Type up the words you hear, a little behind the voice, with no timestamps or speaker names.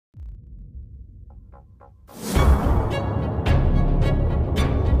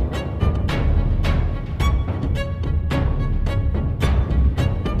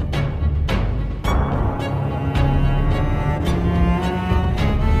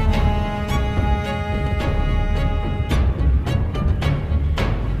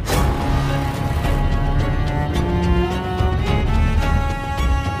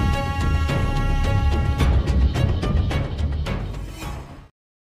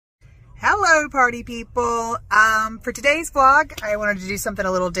Hello party people. For today's vlog, I wanted to do something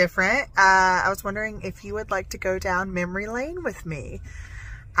a little different. I was wondering if you would like to go down memory lane with me.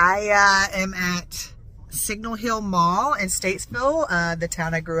 I am at Signal Hill Mall in Statesville, the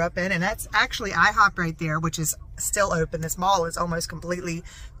town I grew up in, and that's actually IHOP right there, which is still open. This mall is almost completely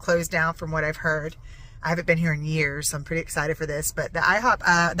closed down from what I've heard. I haven't been here in years, so I'm pretty excited for this. But the IHOP,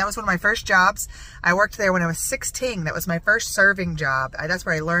 that was one of my first jobs. I worked there when I was 16. That was my first serving job. That's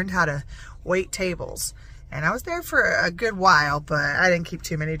where I learned how to wait tables. And I was there for a good while, but I didn't keep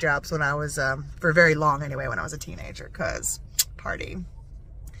too many jobs when I was, for very long anyway, when I was a teenager, because party.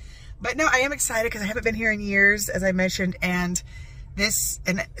 But no, I am excited because I haven't been here in years, as I mentioned, and this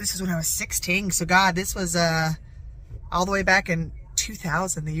is when I was 16. So God, this was all the way back in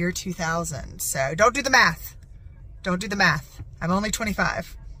 2000, the year 2000. So don't do the math. Don't do the math. I'm only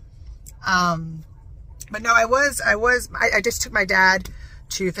 25. But no, I just took my dad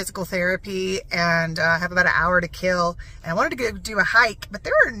to physical therapy and have about an hour to kill. And I wanted to go do a hike, but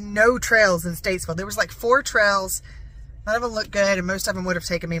there are no trails in Statesville. There was like 4 trails. None of them looked good, and most of them would have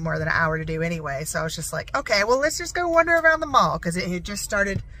taken me more than an hour to do anyway. So I was just like, okay, well, let's just go wander around the mall, because it had just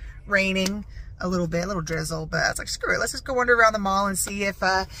started raining a little bit, a little drizzle, but I was like, screw it, let's just go wander around the mall and see if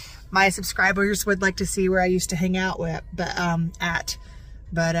my subscribers would like to see where I used to hang out with, at.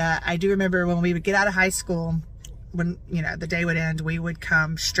 But I do remember when we would get out of high school, when, you know, the day would end, we would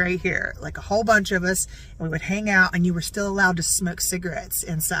come straight here, like a whole bunch of us, and we would hang out, and you were still allowed to smoke cigarettes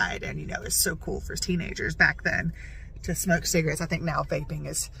inside. And, you know, it's so cool for teenagers back then to smoke cigarettes. I think now vaping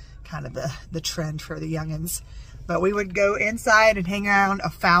is kind of the trend for the youngins. But we would go inside and hang around a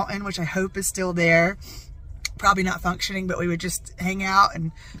fountain, which I hope is still there. Probably not functioning, but we would just hang out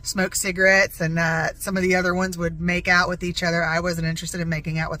and smoke cigarettes, and some of the other ones would make out with each other. I wasn't interested in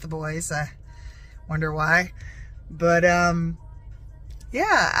making out with the boys. Wonder why. But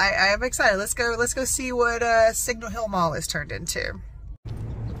yeah, I am excited. Let's go see what Signal Hill Mall is turned into.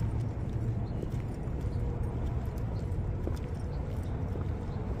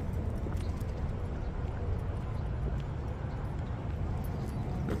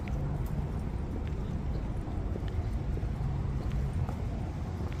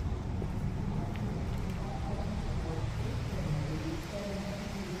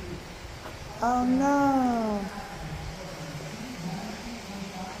 Oh no,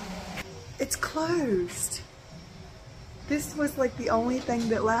 it's closed. This was like the only thing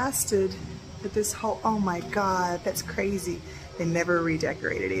that lasted at this whole, oh my God, that's crazy. They never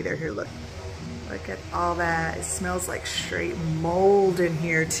redecorated either. Here, look at all that. It smells like straight mold in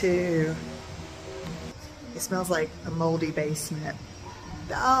here too. It smells like a moldy basement.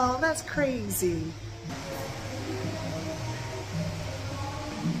 Oh, that's crazy.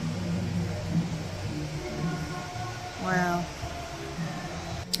 Wow.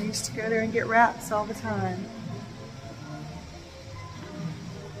 I used to go there and get wraps all the time.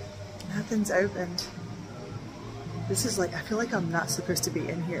 Nothing's opened. This is like, I feel like I'm not supposed to be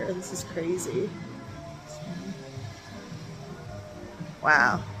in here. This is crazy.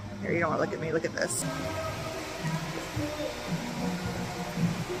 Wow. Here, you don't want to look at me. Look at this.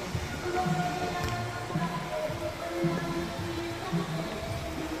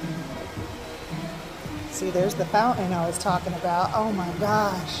 See, there's the fountain I was talking about. Oh my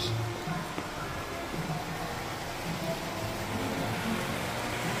gosh.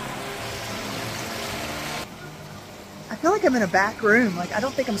 I feel like I'm in a back room. Like, I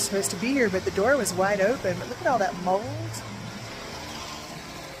don't think I'm supposed to be here, but the door was wide open. But look at all that mold.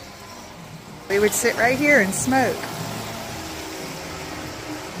 We would sit right here and smoke.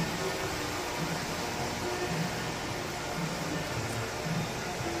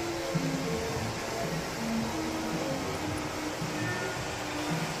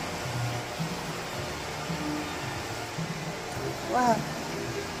 Wow.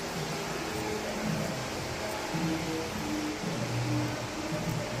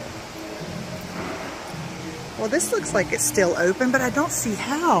 Well, this looks like it's still open, but I don't see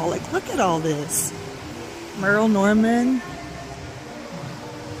how. Like, look at all this. Merle Norman.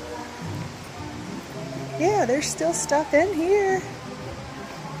 Yeah, there's still stuff in here.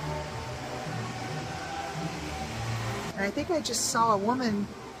 And I think I just saw a woman.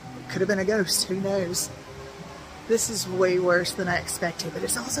 Could have been a ghost, who knows? This is way worse than I expected, but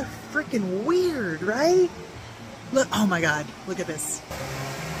it's also freaking weird, right? Look, oh my God, look at this.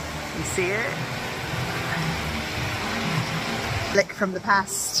 You see it? Like from the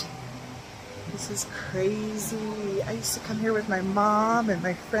past. This is crazy. I used to come here with my mom and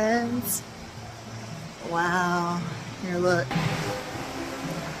my friends. Wow. Here, look.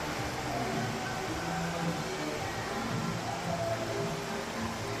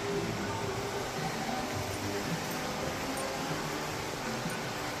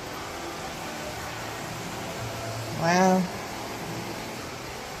 Wow.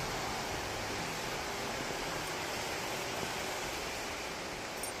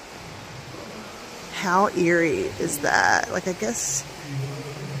 How eerie is that? Like, I guess,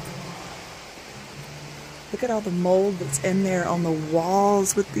 look at all the mold that's in there on the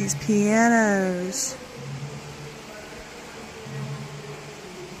walls with these pianos.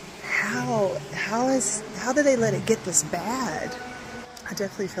 How did they let it get this bad? I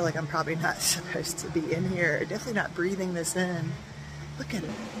definitely feel like I'm probably not supposed to be in here. Definitely not breathing this in. Look at it.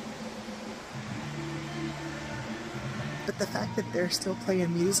 But the fact that they're still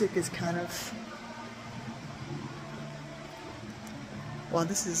playing music is kind of... Well,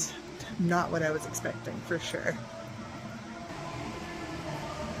 this is not what I was expecting, for sure.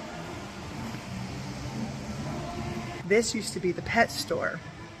 This used to be the pet store,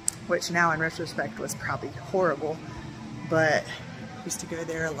 which now in retrospect was probably horrible, but I used to go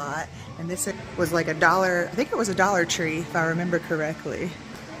there a lot. And this was like $1, I think it was a Dollar Tree, if I remember correctly.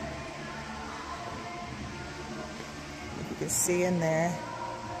 If you can see in there.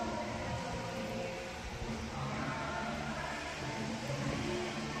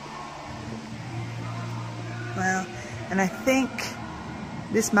 Well, and I think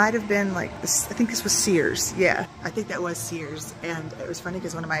this might have been like, I think this was Sears. Yeah, I think that was Sears. And it was funny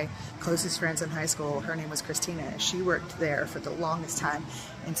because one of my closest friends in high school, her name was Christina, and she worked there for the longest time.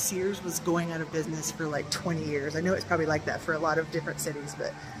 And Sears was going out of business for like 20 years. I know it's probably like that for a lot of different cities,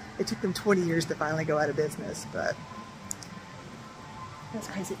 but it took them 20 years to finally go out of business. But that's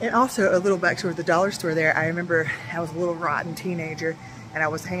crazy. And also a little backstory with the dollar store there. I remember I was a little rotten teenager and I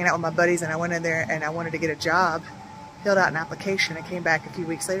was hanging out with my buddies and I went in there and I wanted to get a job. Filled out an application and came back a few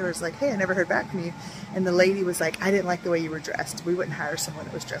weeks later. I was like, hey, I never heard back from you. And the lady was like, I didn't like the way you were dressed. We wouldn't hire someone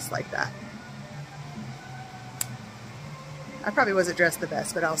that was dressed like that. I probably wasn't dressed the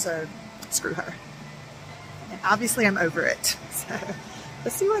best, but also screw her. And obviously I'm over it. So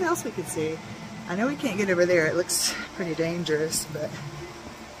let's see what else we can see. I know we can't get over there. It looks pretty dangerous, but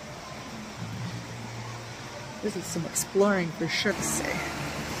this is some exploring for sure. Let's see.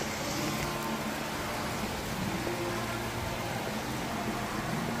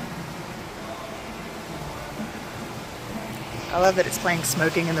 I love that it's playing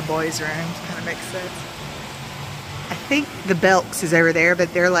Smoking in the Boys' Room. Kind of makes sense. I think the Belks is over there,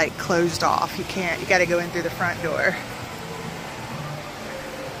 but they're like closed off. You can't, you gotta go in through the front door.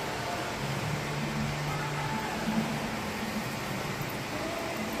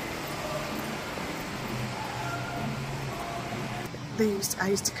 I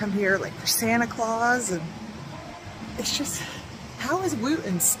used to come here like for Santa Claus, and it's just, how is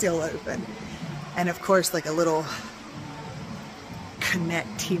Wooten still open? And of course, like a little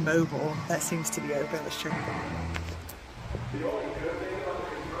Connect T-Mobile that seems to be open. Let's check it out.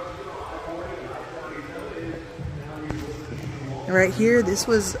 Right here, this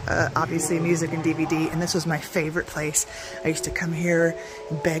was obviously music and DVD, and this was my favorite place. I used to come here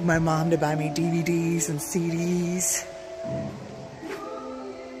and beg my mom to buy me DVDs and CDs.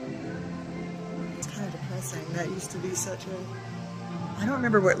 It's kind of depressing. That used to be such a... I don't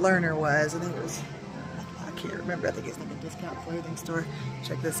remember what Lerner was. I think it was... I can't remember. I think it's like a discount clothing store.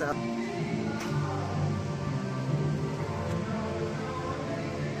 Check this out.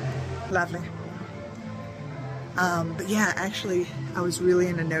 Lovely. But yeah, actually, I was really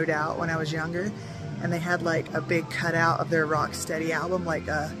into No Doubt when I was younger, and they had like a big cutout of their Rocksteady album, like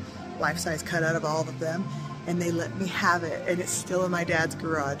a life-size cutout of all of them, and they let me have it, and it's still in my dad's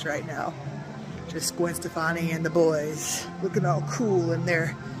garage right now. Just Gwen Stefani and the boys looking all cool in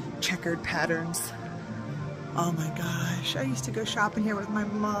their checkered patterns. Oh my gosh, I used to go shopping here with my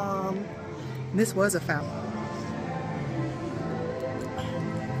mom. And this was a fountain.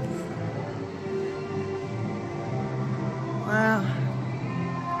 Wow.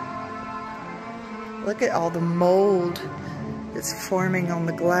 Look at all the mold that's forming on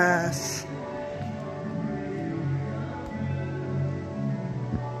the glass.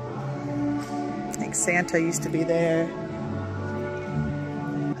 I think Santa used to be there.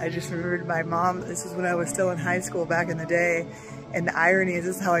 I just remembered my mom, this is when I was still in high school back in the day, and the irony is,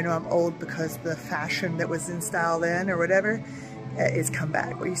 this is how I know I'm old, because the fashion that was in style then or whatever is come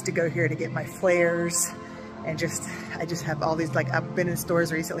back. We used to go here to get my flares, and I just have all these, like, I've been in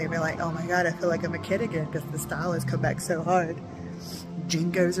stores recently and been like, oh my god, I feel like I'm a kid again because the style has come back so hard.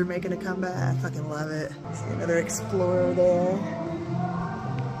 Jinkos are making a comeback. I fucking love it. See another Explorer there.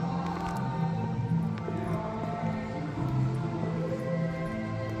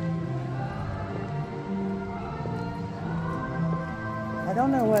 I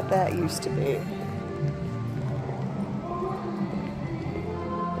don't know what that used to be.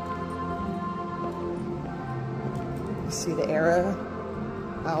 See the arrow?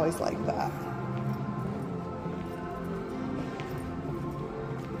 I always like that.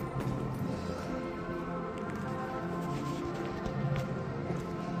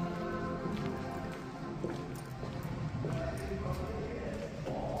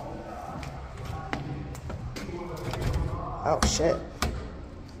 Oh shit.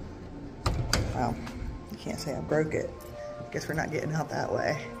 Well, you can't say I broke it. Guess we're not getting out that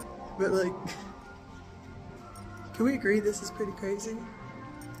way. But like, can we agree this is pretty crazy?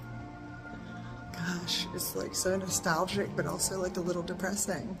 Gosh, it's like so nostalgic, but also like a little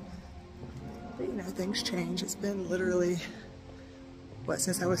depressing. But you know, things change. It's been literally, what,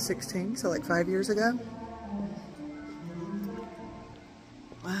 since I was 16? So like 5 years ago?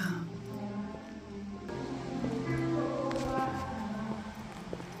 Wow.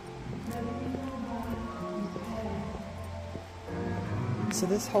 So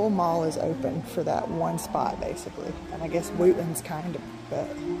this whole mall is open for that one spot, basically. And I guess Wootton's kind of, but...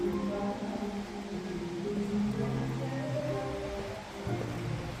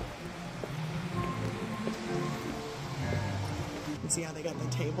 You see how they got the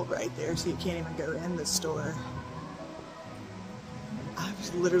table right there, so you can't even go in the store.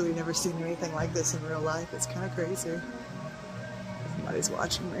 I've literally never seen anything like this in real life. It's kind of crazy. Somebody's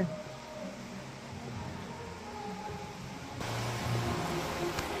watching me.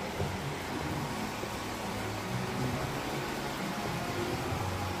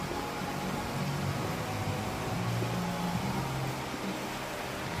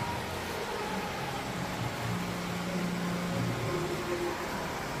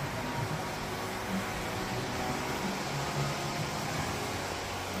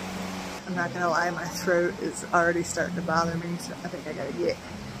 I'm not gonna lie, my throat is already starting to bother me, so I think I gotta get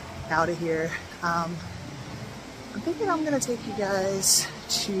out of here. I'm thinking I'm gonna take you guys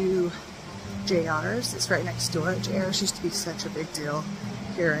to JR's. It's right next door. JR's used to be such a big deal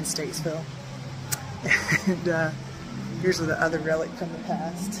here in Statesville. And here's the other relic from the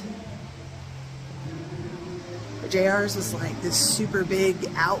past. But JR's is like this super big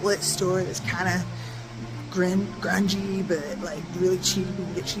outlet store that's kind of grungy, but like really cheap. You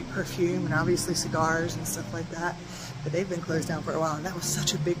can get cheap perfume and obviously cigars and stuff like that. But they've been closed down for a while, and that was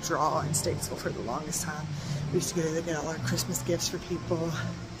such a big draw in Statesville for the longest time. We used to go there to get all our Christmas gifts for people.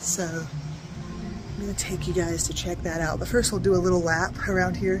 So I'm gonna take you guys to check that out. But first we'll do a little lap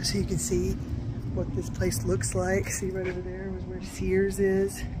around here so you can see what this place looks like. See right over there was where Sears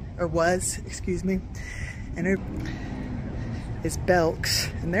is, or was, excuse me. And it's Belk's,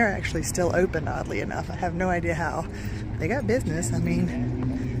 and they're actually still open, oddly enough. I have no idea how. They got business. I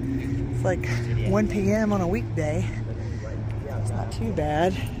mean, it's like 1 p.m. on a weekday. It's not too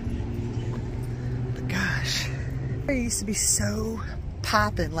bad. But gosh, it used to be so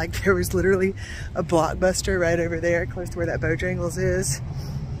popping. Like there was literally a Blockbuster right over there, close to where that Bojangles is.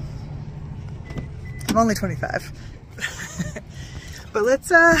 I'm only 25. But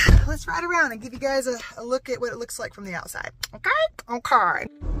let's ride around and give you guys a look at what it looks like from the outside. Okay? Okay.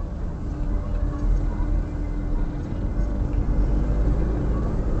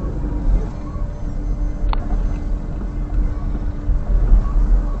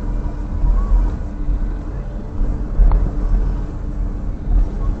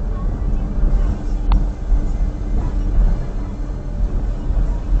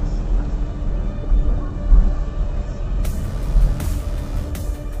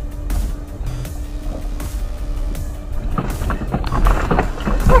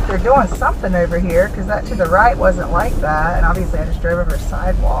 They're doing something over here, because that to the right wasn't like that, and obviously I just drove over a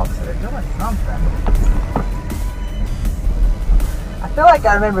sidewalk, so they're doing something. I feel like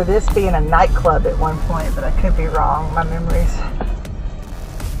I remember this being a nightclub at one point, but I could be wrong. My memories,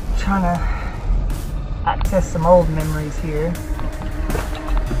 I'm trying to access some old memories here.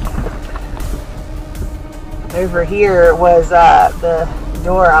 Over here was the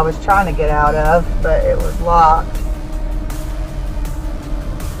door I was trying to get out of, but it was locked.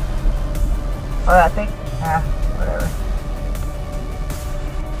 Oh, I think, whatever.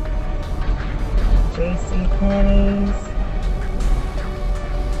 JCPenney's.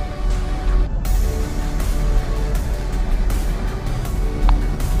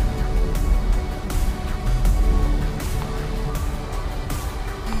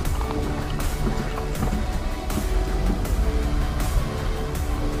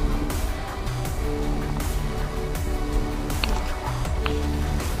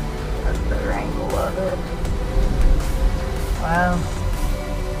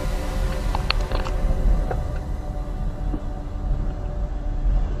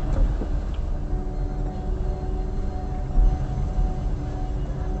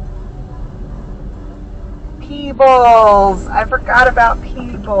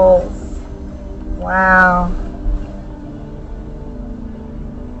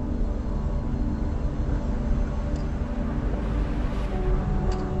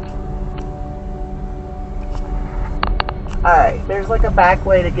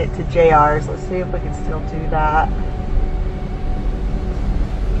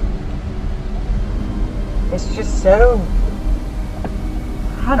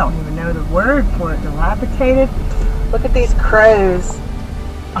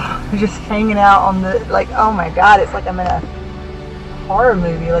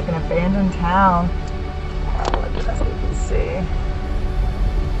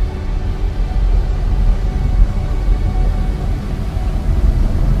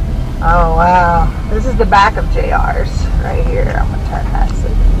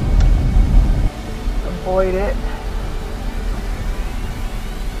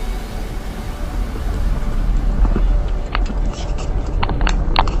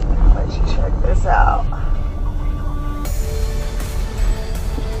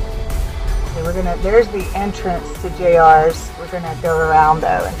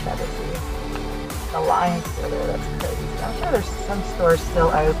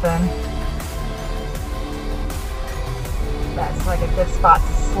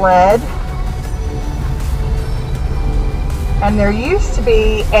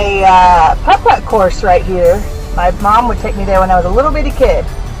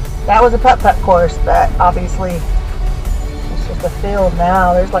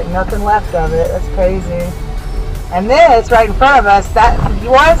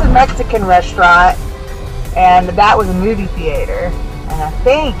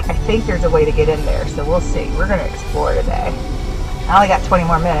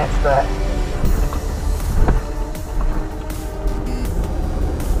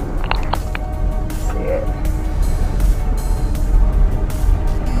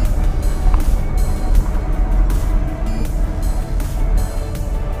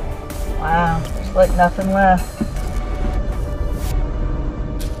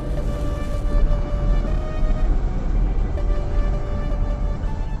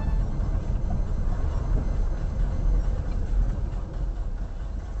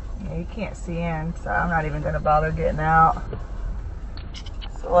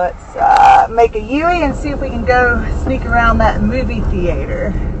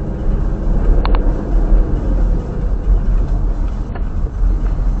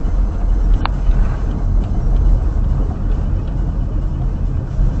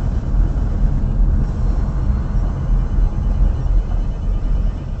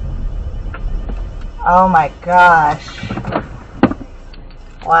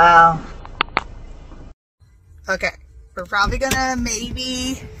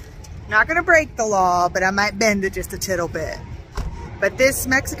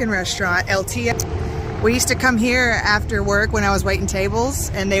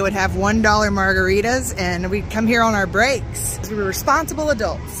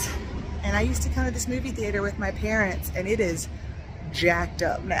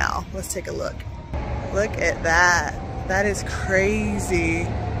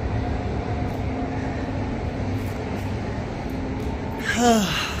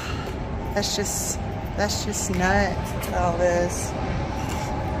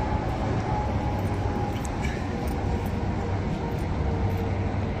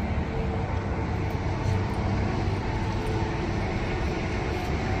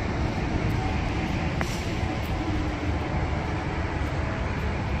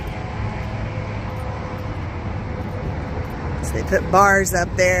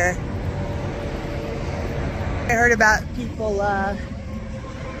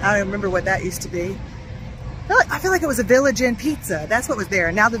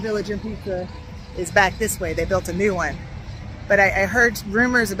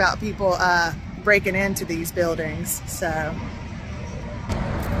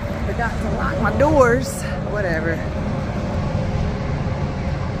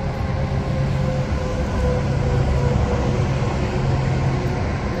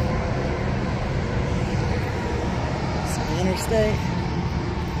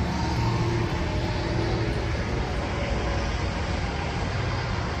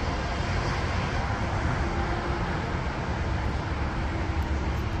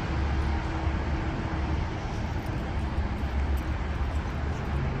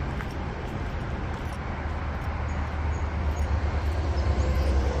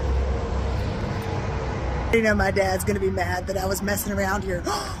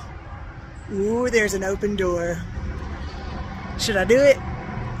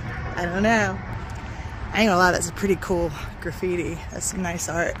 I ain't gonna lie, that's a pretty cool graffiti. That's some nice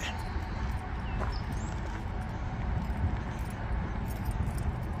art.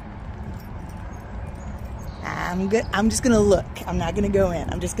 I'm just gonna look. I'm not gonna go in.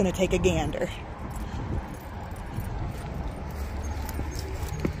 I'm just gonna take a gander.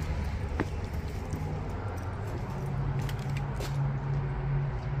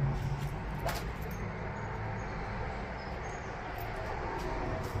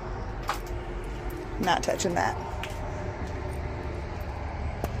 Not touching that.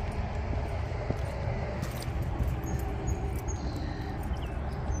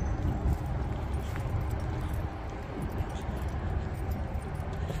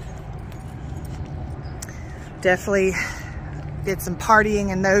 Definitely did some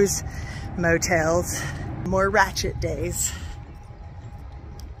partying in those motels. More ratchet days.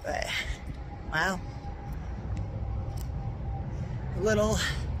 But, wow. A little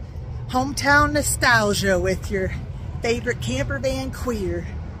hometown nostalgia with your favorite camper van queer.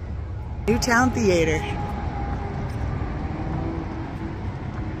 Newtown Theater.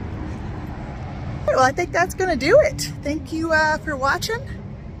 Well, I think that's gonna do it. Thank you for watching.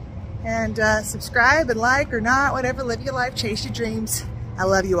 And subscribe and like or not, whatever. Live your life, chase your dreams. I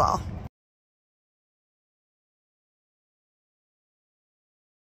love you all.